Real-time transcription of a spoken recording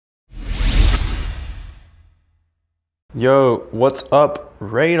Yo, what's up,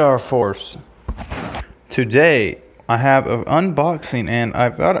 Radar Force? Today I have an unboxing, and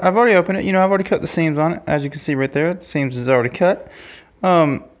I've already opened it. You know, I've already cut the seams on it, as you can see right there. The seams is already cut.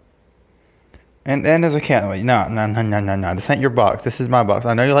 And there's a cat. Wait, no. This ain't your box. This is my box.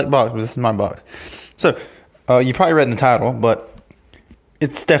 I know you like box, but this is my box. So, you probably read in the title, but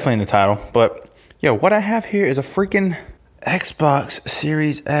it's definitely in the title. But yo, what I have here is a freaking Xbox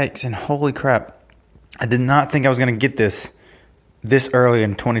Series X, and holy crap. I did not think I was going to get this early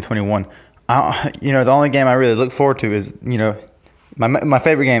in 2021. The only game I really look forward to is, my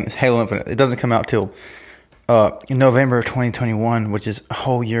favorite game is Halo Infinite. It doesn't come out till in November of 2021, which is a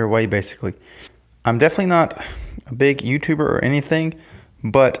whole year away, basically. I'm definitely not a big YouTuber or anything,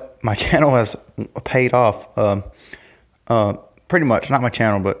 but my channel has paid off pretty much. Not my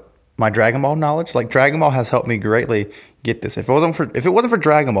channel, but my Dragon Ball knowledge. Like, Dragon Ball has helped me greatly get this. If it wasn't for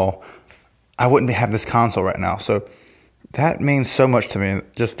Dragon Ball, I wouldn't have this console right now. So that means so much to me.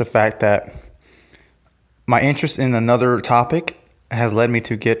 Just the fact that my interest in another topic has led me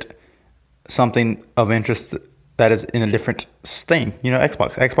to get something of interest that is in a different thing.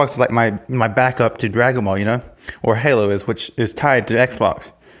 Xbox. Xbox is like my backup to Dragon Ball, or Halo is, which is tied to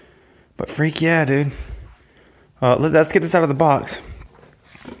Xbox. But freak yeah, dude. Let's get this out of the box.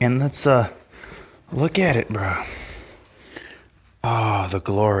 And let's look at it, bro. Oh, the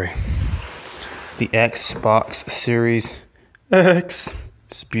glory. The Xbox Series X.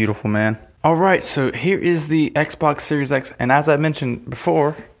 It's beautiful, man. All right, so here is the Xbox Series X, and as I mentioned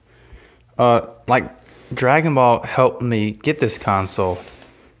before, Dragon Ball helped me get this console.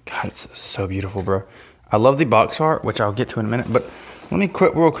 God, it's so beautiful, bro. I love the box art, which I'll get to in a minute, but let me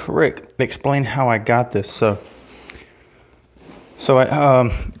real quick explain how I got this. So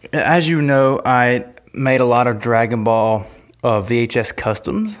as you know, I made a lot of Dragon Ball VHS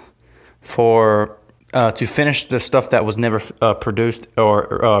customs to finish the stuff that was never produced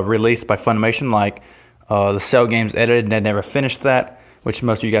or released by Funimation, like the Cell games edited, and I never finished that, which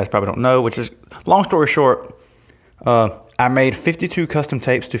most of you guys probably don't know. Which is, long story short, I made 52 custom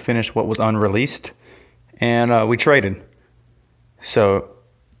tapes to finish what was unreleased, and we traded. So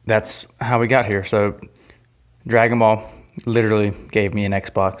that's how we got here. So Dragon Ball literally gave me an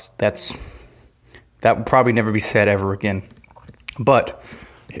Xbox. That will probably never be said ever again. But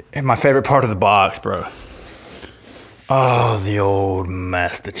my favorite part of the box, bro. Oh, the old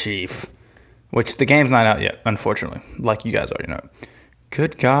Master Chief. Which the game's not out yet, unfortunately. Like you guys already know.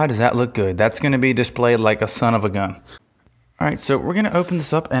 Good God, does that look good? That's going to be displayed like a son of a gun. Alright, so we're going to open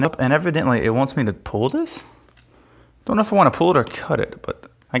this up, and evidently it wants me to pull this. Don't know if I want to pull it or cut it, but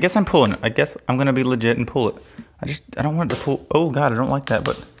I guess I'm pulling it. I guess I'm going to be legit and pull it. I don't want it to pull. Oh God, I don't like that,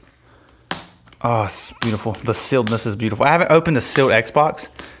 but oh, it's beautiful. The sealedness is beautiful. I haven't opened the sealed Xbox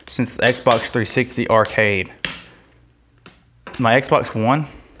since the Xbox 360 arcade. My Xbox One,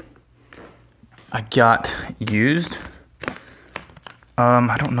 I got used.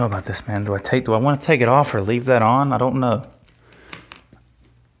 I don't know about this, man. Do I want to take it off or leave that on? I don't know.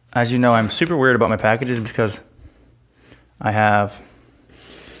 As you know, I'm super weird about my packages because I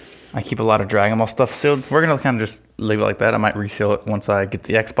keep a lot of Dragon Ball stuff sealed. We're going to kind of just leave it like that. I might reseal it once I get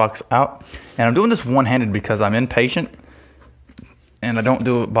the Xbox out. And I'm doing this one-handed because I'm impatient. And I don't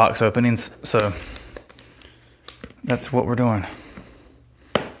do box openings. So that's what we're doing.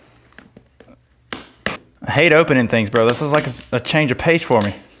 I hate opening things, bro. This is like a change of pace for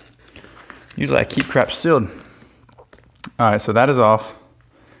me. Usually I keep crap sealed. All right, so that is off.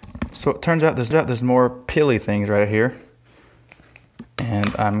 So it turns out there's more pilly things right here.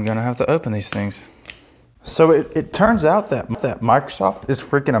 And I'm going to have to open these things. So it turns out that Microsoft is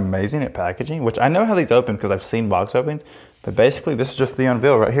freaking amazing at packaging, which I know how these open because I've seen box openings. But basically, this is just the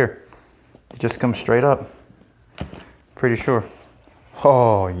unveil right here. It just comes straight up. Pretty sure.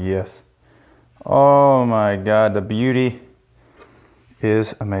 Oh, yes. Oh, my God. The beauty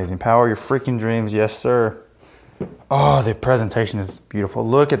is amazing. Power your freaking dreams. Yes, sir. Oh, the presentation is beautiful.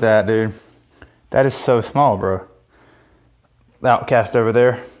 Look at that, dude. That is so small, bro. Outcast over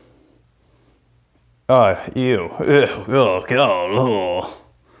there. Oh, ew. Ugh, oh, God.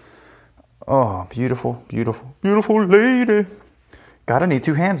 Oh, beautiful, beautiful, beautiful lady. Gotta need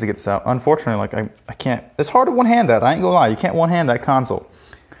two hands to get this out. Unfortunately, I can't. It's hard to one-hand that. I ain't gonna lie. You can't one-hand that console.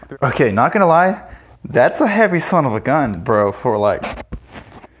 Okay, not gonna lie. That's a heavy son of a gun, bro, for like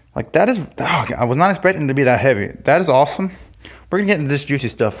that is, oh, I was not expecting it to be that heavy. That is awesome. We're gonna get into this juicy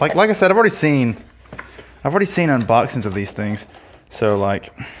stuff. Like I said, I've already seen unboxings of these things. So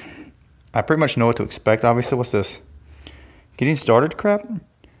I pretty much know what to expect. Obviously, what's this? Getting started crap?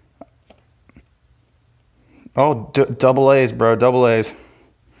 Oh, double A's, bro. Double A's.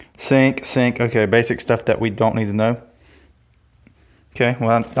 Sync. Okay, basic stuff that we don't need to know. Okay,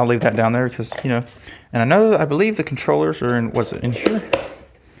 well, I'll leave that down there because, you know, and I believe the controllers are in, was it in here?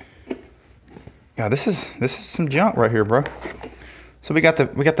 God, this is some junk right here, bro. So we got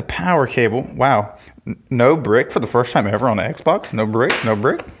the power cable. Wow, no brick for the first time ever on the Xbox. No brick, no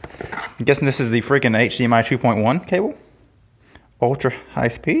brick. I'm guessing this is the freaking HDMI 2.1 cable. Ultra high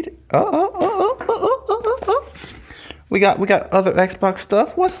speed. We got other Xbox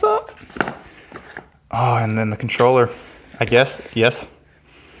stuff. What's up? Oh, and then the controller. I guess, yes.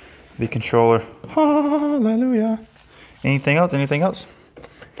 The controller. Hallelujah. Anything else? Anything else?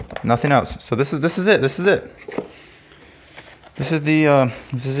 Nothing else. So this is it. This is it. This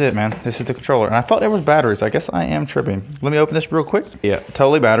is it, man. This is the controller. And I thought there was batteries. I guess I am tripping. Let me open this real quick. Yeah,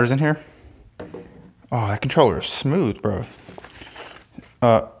 totally batteries in here. Oh, that controller is smooth, bro.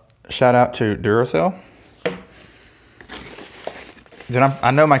 Shout out to Duracell. Dude,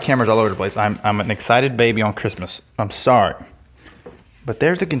 I know my camera's all over the place. I'm an excited baby on Christmas. I'm sorry. But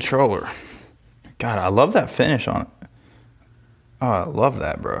there's the controller. God, I love that finish on it. Oh, I love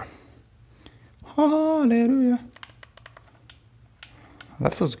that, bro. Hallelujah.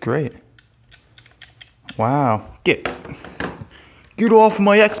 That feels great. Wow. Get off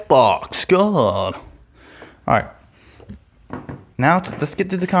my Xbox. God. Alright. Now, let's get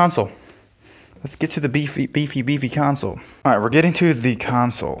to the console. Let's get to the beefy console. All right, we're getting to the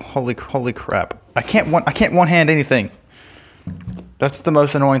console. Holy crap! I can't one hand anything. That's the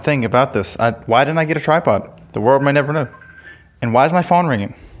most annoying thing about this. Why didn't I get a tripod? The world may never know. And why is my phone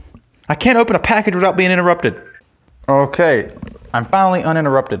ringing? I can't open a package without being interrupted. Okay, I'm finally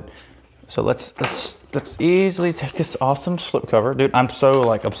uninterrupted. So let's easily take this awesome slipcover, dude. I'm so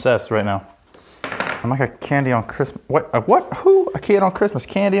like obsessed right now. I'm like a candy on Christmas. What? Who? A kid on Christmas.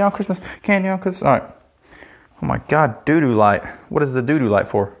 Candy on Christmas. Candy on Christmas. All right. Oh my God. Doo-doo light. What is the doo-doo light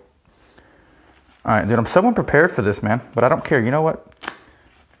for? All right, dude. I'm so unprepared for this, man. But I don't care. You know what?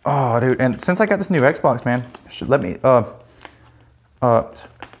 Oh, dude. And since I got this new Xbox, man,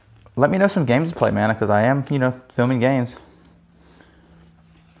 let me know some games to play, man. Because I am, you know, filming games.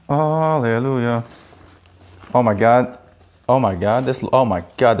 Hallelujah. Oh my God. Oh my God. This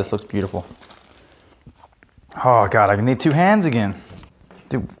looks beautiful. Oh God, I need two hands again.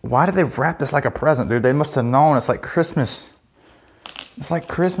 Dude, why did they wrap this like a present, dude? They must have known it's like Christmas. It's like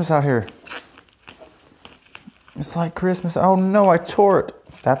Christmas out here. It's like Christmas. Oh no, I tore it.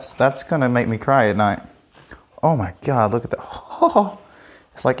 That's gonna make me cry at night. Oh my God, look at that. Oh,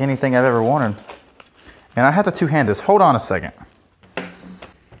 it's like anything I've ever wanted. And I have to two-hand this. Hold on a second.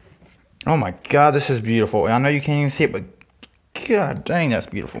 Oh my God, this is beautiful. I know you can't even see it, but God dang, that's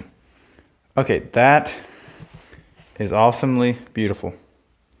beautiful. Okay, that is awesomely beautiful.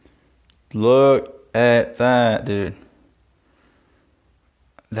 Look at that, dude.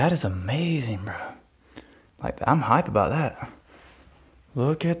 That is amazing, bro. Like, I'm hype about that.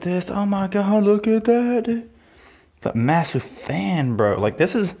 Look at this. Oh my God, look at that, dude. That massive fan, bro. Like,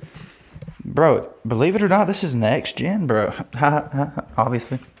 this is, bro, believe it or not, this is next gen, bro.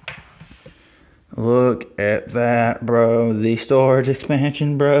 Obviously. Look at that, bro. The storage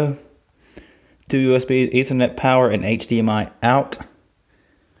expansion, bro. 2 USBs, Ethernet power, and HDMI out.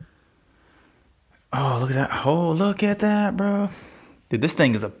 Oh, look at that. Oh, look at that, bro. Dude, this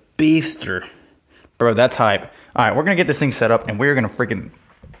thing is a beefster. Bro, that's hype. All right, we're going to get this thing set up, and we're going to freaking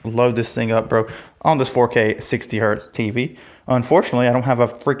load this thing up, bro, on this 4K 60 hertz TV. Unfortunately, I don't have a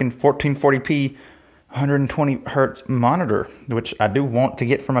freaking 1440p 120 hertz monitor, which I do want to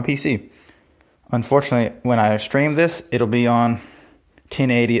get for my PC. Unfortunately, when I stream this, it'll be on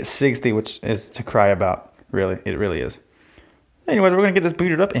 1080 at 60, which is to cry about. Really, it really is. Anyways, we're going to get this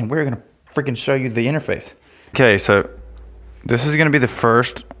booted up, and we're going to freaking show you the interface. Okay, so this is going to be the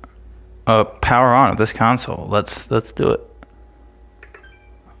first power on of this console. Let's do it.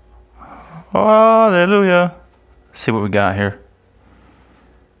 Hallelujah. See what we got here.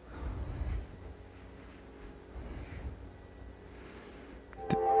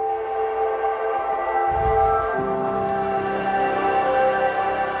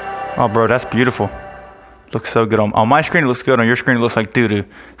 Oh, bro, that's beautiful. Looks so good on my screen. It looks good on your screen. It looks like doo-doo.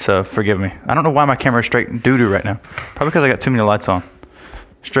 So forgive me. I don't know why my camera is straight doo-doo right now. Probably because I got too many lights on.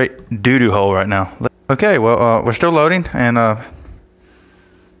 Straight doo-doo hole right now. Okay, well, we're still loading, and I'm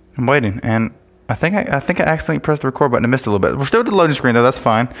waiting. And I think I accidentally pressed the record button and missed it a little bit. We're still at the loading screen though. That's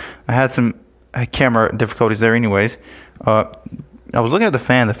fine. I had some camera difficulties there, anyways. I was looking at the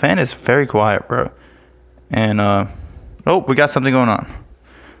fan. The fan is very quiet, bro. And oh, we got something going on.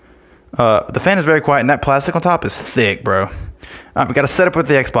 The fan is very quiet, and that plastic on top is thick, bro. We got to set up with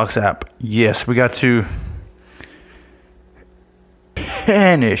the Xbox app. Yes, we got to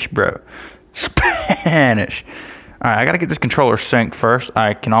Spanish, bro. Spanish. All right, I got to get this controller synced first.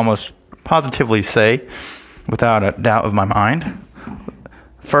 I can almost positively say, without a doubt of my mind,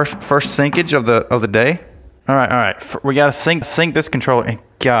 first syncage of the day. All right. We got to sync this controller. And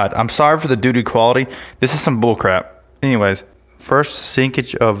God, I'm sorry for the doo-doo quality. This is some bull crap. Anyways, first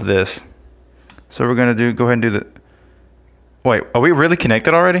syncage of this. So we're going to go ahead and do the... Wait, are we really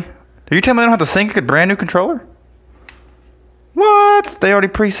connected already? Are you telling me I don't have to sync a brand new controller? What? They already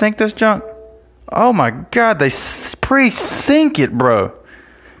pre-synced this junk? Oh my God, they pre-sync it, bro.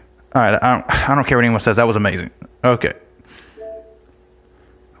 All right, I don't care what anyone says. That was amazing. Okay.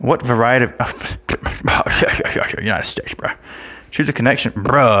 What variety of... United States, bro. Choose a connection.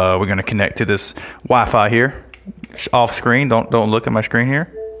 Bro, we're going to connect to this Wi-Fi here. Off screen. Don't look at my screen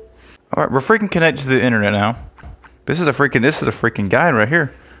here. All right, we're freaking connected to the internet now. This is a freaking guide right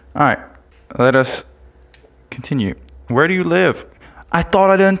here. All right, let us continue. Where do you live? I thought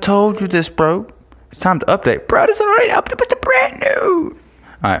I done told you this, bro. It's time to update. Bro, this is already updated. It's brand new.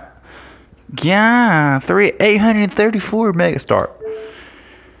 All right. Yeah, 834 megastar.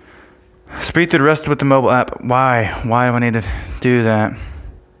 Speed through the rest with the mobile app. Why? Why do I need to do that?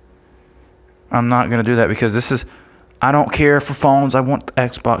 I'm not going to do that because this is... I don't care for phones. I want the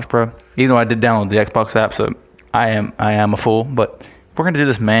Xbox, bro. Even though I did download the Xbox app, so I am a fool. But we're going to do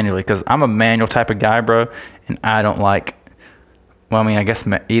this manually because I'm a manual type of guy, bro. And I don't like... Well, I mean, I guess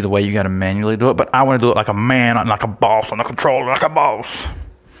either way you got to manually do it. But I want to do it like a man, not like a boss on the controller, like a boss.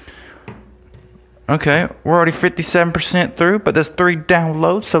 Okay, we're already 57% through, but there's 3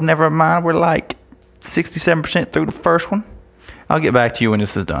 downloads, so never mind. We're like 67% through the first one. I'll get back to you when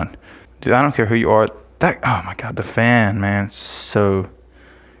this is done. Dude, I don't care who you are. Oh my God, the fan, man, it's so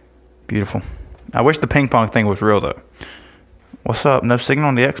beautiful. I wish the ping pong thing was real though. What's up? No signal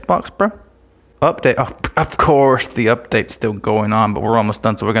on the Xbox, bro? Update. Oh, of course, the update's still going on, but we're almost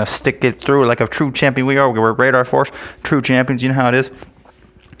done, so we're gonna stick it through like a true champion we are. We're Radar Force, true champions. You know how it is.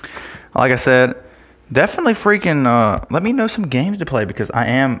 Like I said. Definitely freaking let me know some games to play because I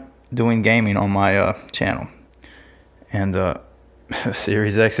am doing gaming on my channel. And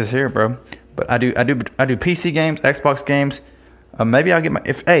Series X is here, bro. But I do PC games, Xbox games. Maybe I'll get my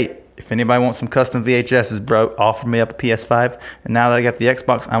if anybody wants some custom VHSs, bro, offer me up a PS5. And now that I got the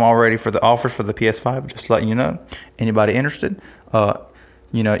Xbox, I'm all ready for the offers for the PS5. Just letting you know. Anybody interested?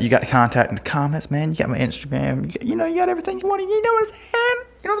 You know, you got contact in the comments, man. You got my Instagram. You got everything you want. You know what I'm saying?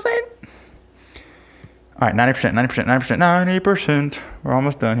 You know what I'm saying? All right, 90%. We're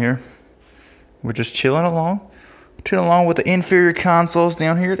almost done here. We're just chilling along with the inferior consoles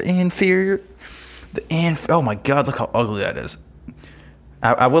down here. Oh my God, look how ugly that is.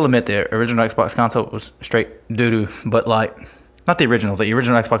 I will admit the original Xbox console was straight doo-doo, but like, not the original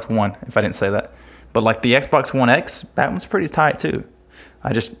Xbox One, if I didn't say that. But like the Xbox One X, that one's pretty tight too.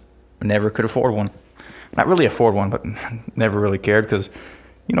 I just never could afford one. Not really afford one, but never really cared because,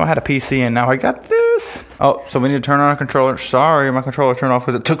 you know, I had a PC and now I got this. Oh, so we need to turn on our controller. Sorry, my controller turned off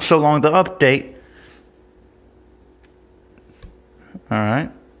because it took so long to update. All right.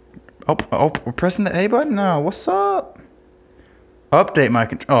 Oh, we're pressing the A button now. What's up? Update my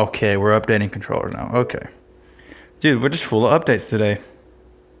controller. Okay, we're updating controllers now. Okay. Dude, we're just full of updates today.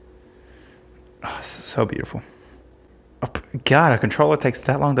 Oh, so beautiful. Oh, God, a controller takes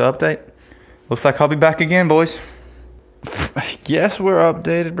that long to update? Looks like I'll be back again, boys. Yes, we're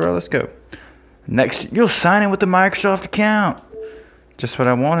updated, bro. Let's go. Next, you'll sign in with the Microsoft account. Just what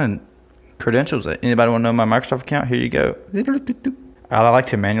I wanted. Credentials. Anybody want to know my Microsoft account? Here you go. I like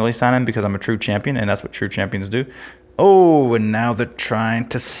to manually sign in because I'm a true champion, and that's what true champions do. Oh, and now they're trying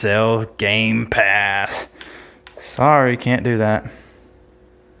to sell Game Pass. Sorry, can't do that.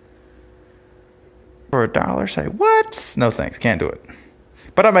 For $1, say what? No thanks, can't do it.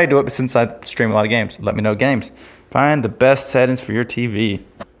 But I may do it since I stream a lot of games. Let me know games. Find the best settings for your TV.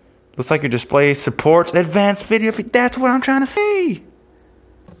 Looks like your display supports advanced video. That's what I'm trying to see.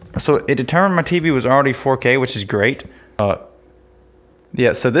 So it determined my TV was already 4K, which is great.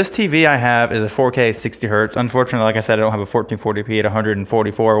 Yeah, so this TV I have is a 4K 60 hertz. Unfortunately, like I said, I don't have a 1440p at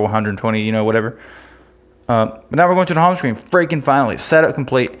 144 or 120, you know, whatever. But now we're going to the home screen. Freaking finally. Setup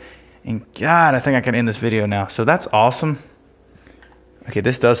complete. And God, I think I can end this video now. So that's awesome. Okay,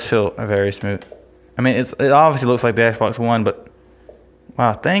 this does feel very smooth. I mean, it obviously looks like the Xbox One, but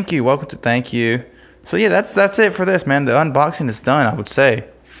wow, thank you. Welcome to thank you. So yeah, that's it for this, man. The unboxing is done, I would say.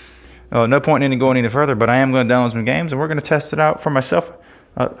 No point in going any further, but I am going to download some games, and we're going to test it out for myself.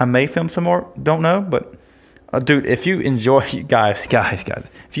 I may film some more, don't know, but dude, if you enjoy, guys,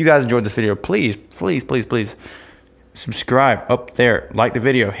 if you guys enjoyed this video, please subscribe up there, like the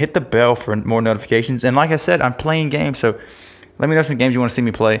video, hit the bell for more notifications, and like I said, I'm playing games, so let me know some games you want to see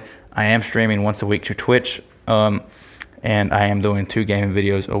me play. I am streaming once a week to Twitch. And I am doing 2 gaming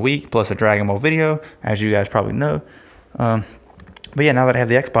videos a week plus a Dragon Ball video, as you guys probably know. But yeah, now that I have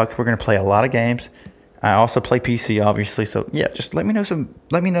the Xbox, we're gonna play a lot of games. I also play PC, obviously. So yeah, just let me know some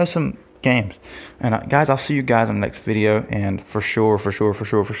games. And guys, I'll see you guys in the next video. And for sure, get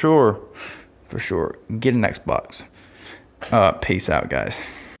an Xbox. Peace out, guys.